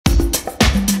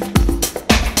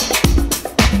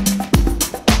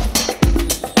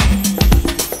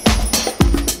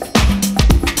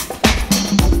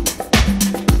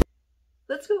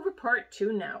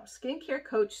two now, Skincare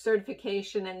Coach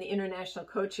Certification and the International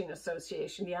Coaching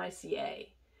Association, the ICA.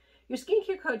 Your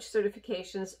Skincare Coach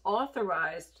certification is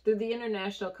authorized through the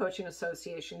International Coaching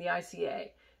Association, the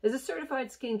ICA. As a certified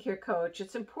skincare coach,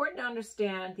 it's important to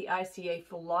understand the ICA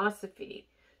philosophy.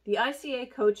 The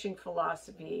ICA coaching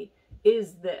philosophy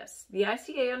is this. The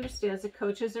ICA understands that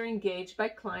coaches are engaged by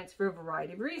clients for a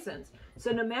variety of reasons.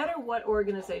 So no matter what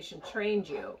organization trained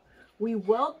you, we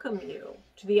welcome you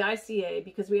to the ICA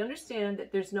because we understand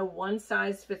that there's no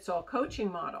one-size-fits-all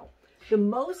coaching model. The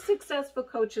most successful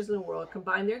coaches in the world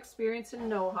combine their experience and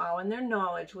know-how and their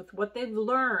knowledge with what they've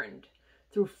learned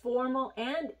through formal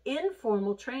and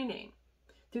informal training.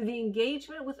 Through the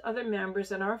engagement with other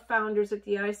members and our founders at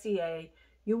the ICA,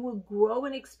 you will grow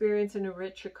in experience and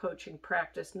enrich your coaching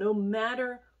practice, no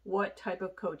matter what type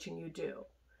of coaching you do.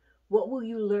 What will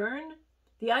you learn?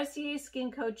 The ICA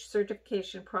Skin Coach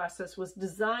certification process was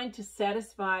designed to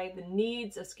satisfy the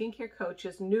needs of skincare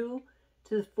coaches new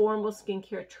to the formal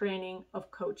skincare training of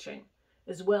coaching,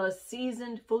 as well as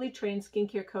seasoned, fully trained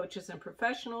skincare coaches and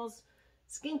professionals.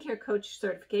 Skincare Coach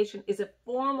certification is a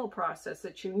formal process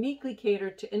that's uniquely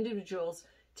catered to individuals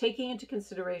taking into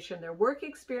consideration their work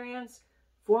experience,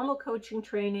 formal coaching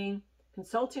training,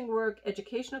 consulting work,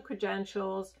 educational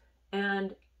credentials,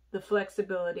 and the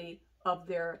flexibility of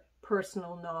their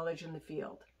personal knowledge in the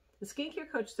field. The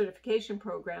Skincare Coach certification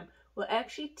program will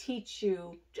actually teach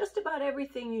you just about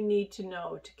everything you need to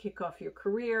know to kick off your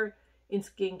career in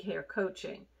skincare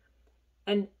coaching.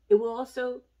 And it will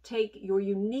also take your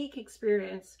unique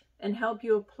experience and help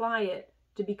you apply it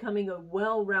to becoming a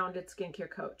well-rounded skincare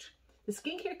coach. The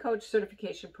Skincare Coach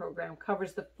certification program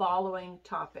covers the following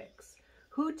topics.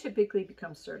 Who typically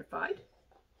becomes certified?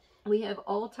 We have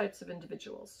all types of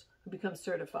individuals who become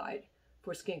certified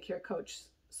for Skincare Coach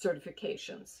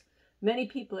certifications. Many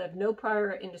people have no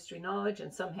prior industry knowledge,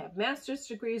 and some have master's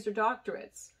degrees or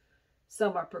doctorates.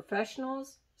 Some are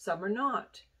professionals, some are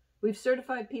not. We've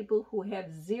certified people who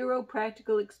have zero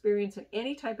practical experience in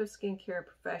any type of skincare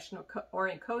professional or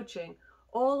in coaching,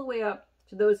 all the way up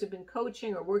to those who've been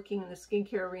coaching or working in the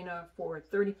skincare arena for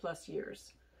 30 plus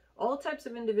years. All types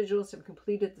of individuals have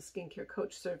completed the Skincare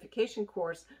Coach certification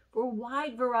course for a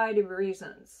wide variety of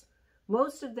reasons.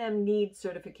 Most of them need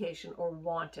certification or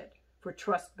want it for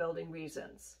trust-building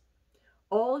reasons.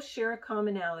 All share a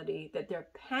commonality that they're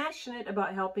passionate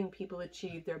about helping people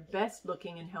achieve their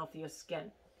best-looking and healthiest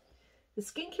skin. The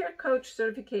Skincare Coach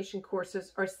certification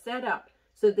courses are set up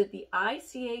so that the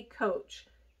ICA coach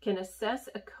can assess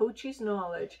a coach's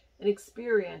knowledge and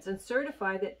experience and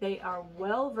certify that they are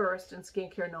well-versed in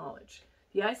skincare knowledge.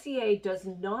 The ICA does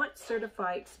not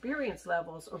certify experience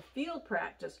levels or field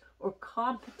practice or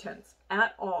competence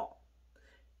at all.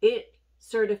 It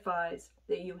certifies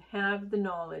that you have the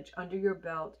knowledge under your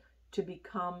belt to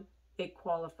become a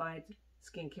qualified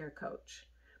skincare coach.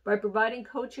 By providing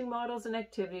coaching models and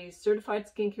activities, certified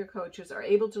skincare coaches are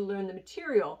able to learn the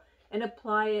material and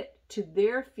apply it to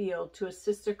their field to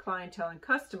assist their clientele and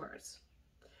customers.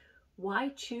 Why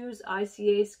choose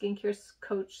ICA Skincare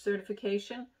Coach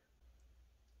certification?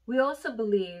 We also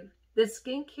believe that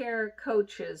skincare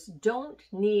coaches don't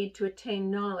need to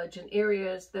attain knowledge in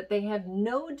areas that they have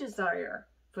no desire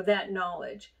for that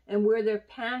knowledge and where their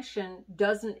passion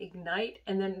doesn't ignite,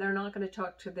 and then they're not going to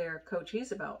talk to their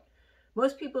coachees about.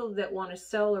 Most people that want to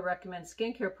sell or recommend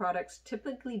skincare products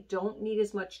typically don't need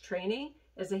as much training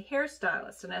as a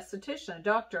hairstylist, an esthetician, a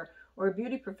doctor, or a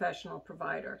beauty professional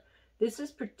provider. This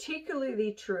is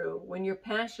particularly true when you're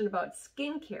passionate about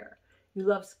skincare. You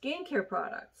love skincare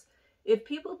products. If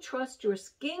people trust your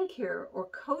skincare or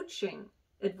coaching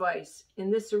advice in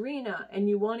this arena and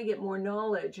you want to get more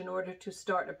knowledge in order to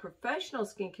start a professional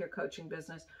skincare coaching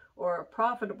business or a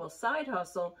profitable side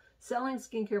hustle, selling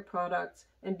skincare products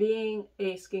and being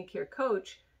a skincare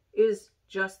coach is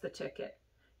just the ticket.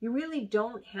 You really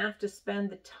don't have to spend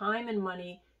the time and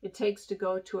money it takes to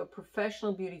go to a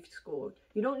professional beauty school.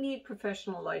 You don't need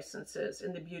professional licenses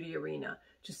in the beauty arena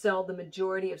to sell the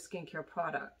majority of skincare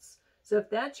products. So if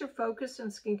that's your focus in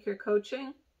skincare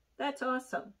coaching, that's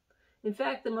awesome. In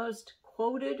fact, the most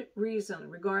quoted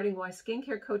reason regarding why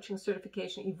skincare coaching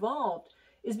certification evolved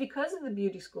is because of the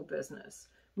beauty school business.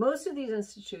 Most of these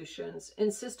institutions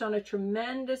insist on a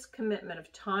tremendous commitment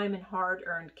of time and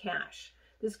hard-earned cash.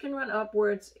 This can run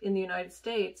upwards in the United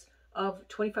States of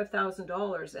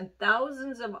 $25,000 and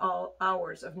thousands of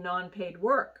hours of non-paid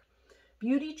work.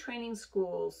 Beauty training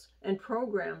schools and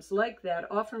programs like that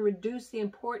often reduce the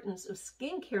importance of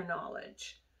skincare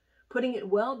knowledge, putting it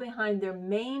well behind their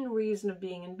main reason of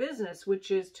being in business, which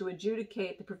is to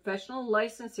adjudicate the professional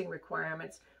licensing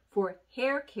requirements for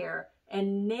hair care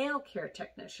and nail care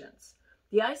technicians.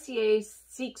 The ICA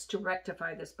seeks to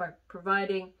rectify this by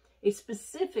providing a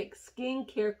specific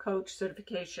skincare coach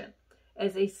certification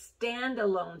as a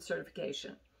standalone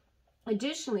certification.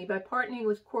 Additionally, by partnering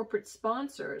with corporate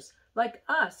sponsors like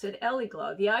us at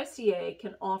Eliglow, the ICA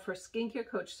can offer skincare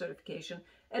coach certification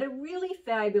at a really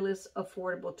fabulous,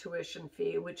 affordable tuition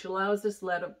fee, which allows this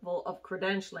level of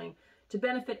credentialing to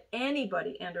benefit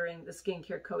anybody entering the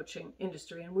skincare coaching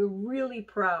industry. And we're really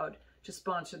proud to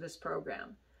sponsor this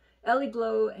program.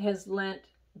 Eliglow has lent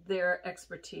their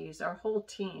expertise, our whole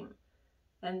team,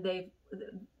 and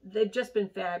they've just been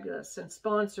fabulous and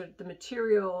sponsored the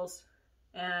materials,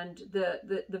 and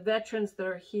the veterans that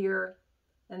are here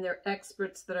and their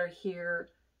experts that are here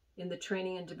in the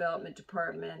training and development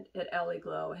department at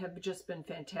Eliglow have just been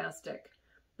fantastic.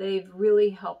 They've really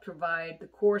helped provide the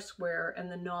courseware and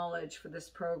the knowledge for this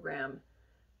program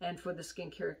and for the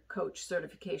Skincare Coach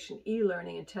certification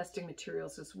e-learning and testing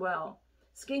materials as well.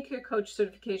 Skincare Coach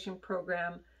certification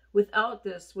program without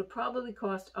this would probably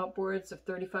cost upwards of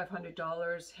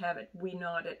 $3,500 had we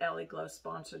not at Eliglow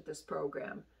sponsored this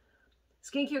program.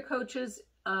 Skincare coaches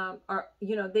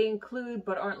they include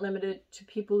but aren't limited to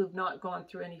people who've not gone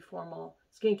through any formal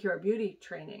skincare or beauty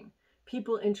training,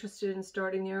 people interested in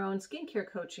starting their own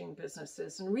skincare coaching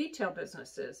businesses and retail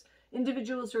businesses,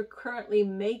 individuals who are currently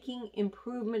making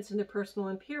improvements in their personal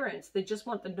appearance. They just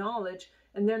want the knowledge,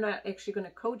 and they're not actually going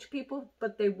to coach people,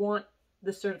 but they want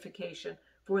the certification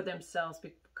for themselves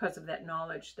because of that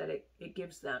knowledge that it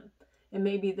gives them. And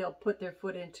maybe they'll put their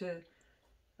foot into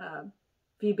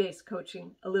fee-based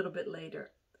coaching a little bit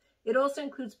later. It also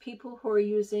includes people who are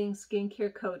using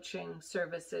skincare coaching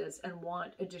services and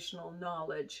want additional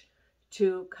knowledge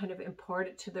to kind of impart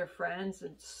it to their friends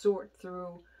and sort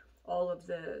through all of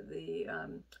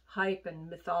the hype and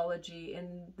mythology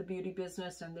in the beauty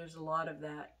business, and there's a lot of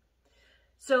that.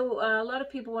 So a lot of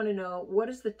people want to know, what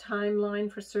is the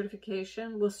timeline for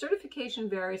certification? Well, certification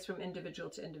varies from individual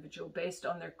to individual based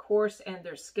on their course and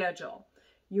their schedule.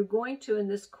 You're going to, in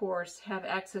this course, have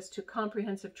access to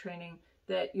comprehensive training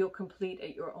that you'll complete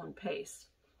at your own pace.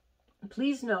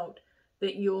 Please note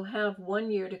that you'll have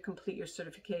 1 year to complete your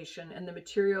certification, and the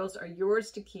materials are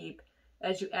yours to keep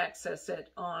as you access it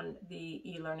on the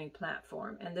e-learning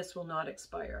platform, and this will not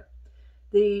expire.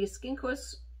 The Skin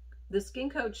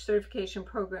Coach certification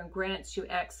program grants you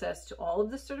access to all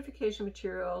of the certification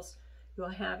materials. You'll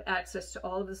have access to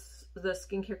all of the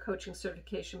skincare coaching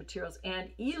certification materials and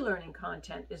e-learning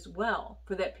content as well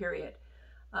for that period.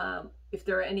 If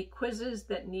there are any quizzes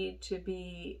that need to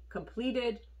be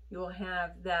completed, you'll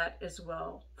have that as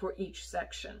well for each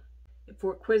section.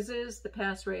 For quizzes, the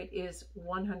pass rate is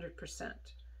 100%.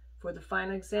 For the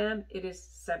final exam, it is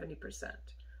 70%.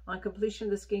 On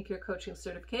completion of the skincare coaching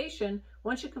certification,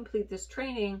 once you complete this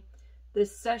training,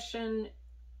 this session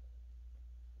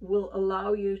will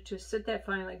allow you to sit that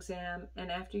final exam,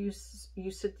 and after you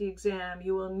sit the exam,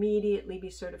 you will immediately be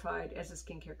certified as a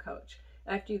skincare coach.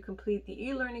 After you complete the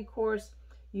e-learning course,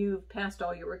 you've passed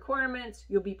all your requirements,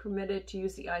 you'll be permitted to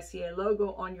use the ICA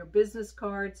logo on your business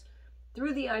cards.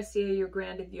 Through the ICA, you're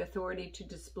granted the authority to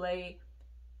display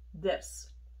this: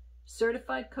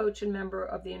 certified coach and member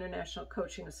of the International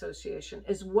Coaching Association,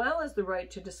 as well as the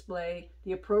right to display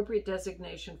the appropriate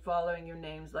designation following your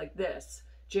names like this: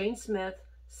 Jane Smith,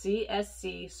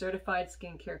 CSC, Certified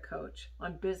Skincare Coach,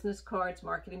 on business cards,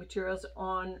 marketing materials,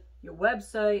 on your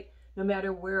website, no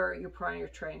matter where your prior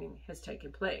training has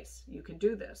taken place. You can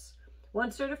do this.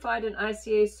 Once certified, an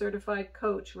ICA certified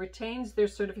coach retains their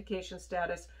certification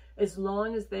status as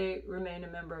long as they remain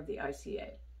a member of the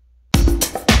ICA.